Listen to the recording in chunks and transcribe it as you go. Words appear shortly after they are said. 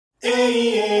I've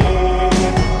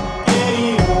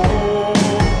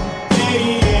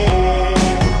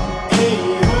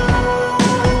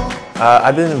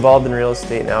been involved in real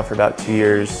estate now for about 2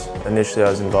 years. Initially,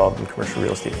 I was involved in commercial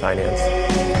real estate finance.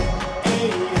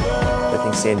 I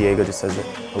think San Diego just has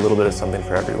a little bit of something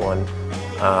for everyone.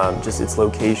 Just its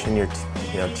location, you're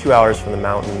 2 hours from the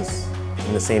mountains.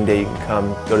 In the same day, you can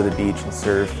come, go to the beach and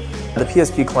surf. The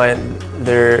PSP client,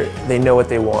 they know what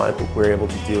they want. What we're able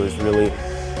to do is really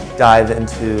dive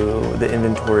into the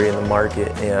inventory and the market,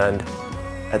 and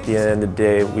at the end of the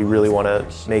day, we really want to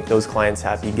make those clients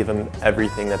happy, give them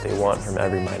everything that they want from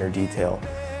every minor detail.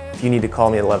 If you need to call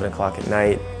me at 11 o'clock at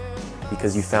night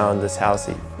because you found this house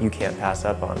that you can't pass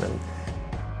up on, then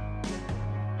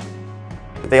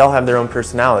they all have their own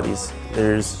personalities.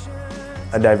 There's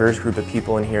a diverse group of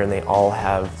people in here and they all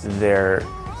have their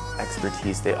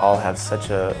expertise. They all have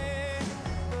such a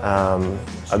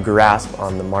grasp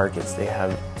on the markets. They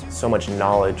have so much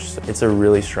knowledge. It's a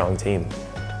really strong team,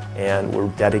 and we're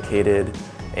dedicated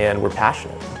and we're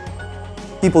passionate.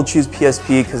 People choose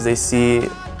PSP because they see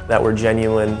that we're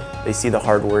genuine, they see the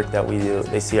hard work that we do,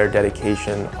 they see our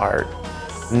dedication, our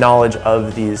knowledge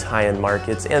of these high-end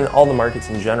markets and all the markets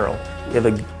in general. We have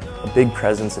a big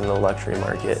presence in the luxury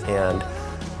market, and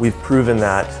we've proven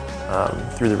that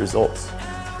through the results.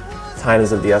 Time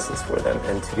is of the essence for them,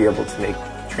 and to be able to make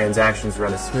transactions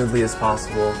run as smoothly as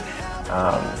possible,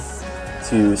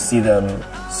 to see them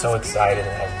so excited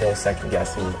and have no second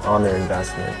guessing on their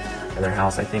investment and their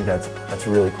house, I think that's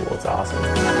really cool. It's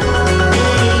awesome.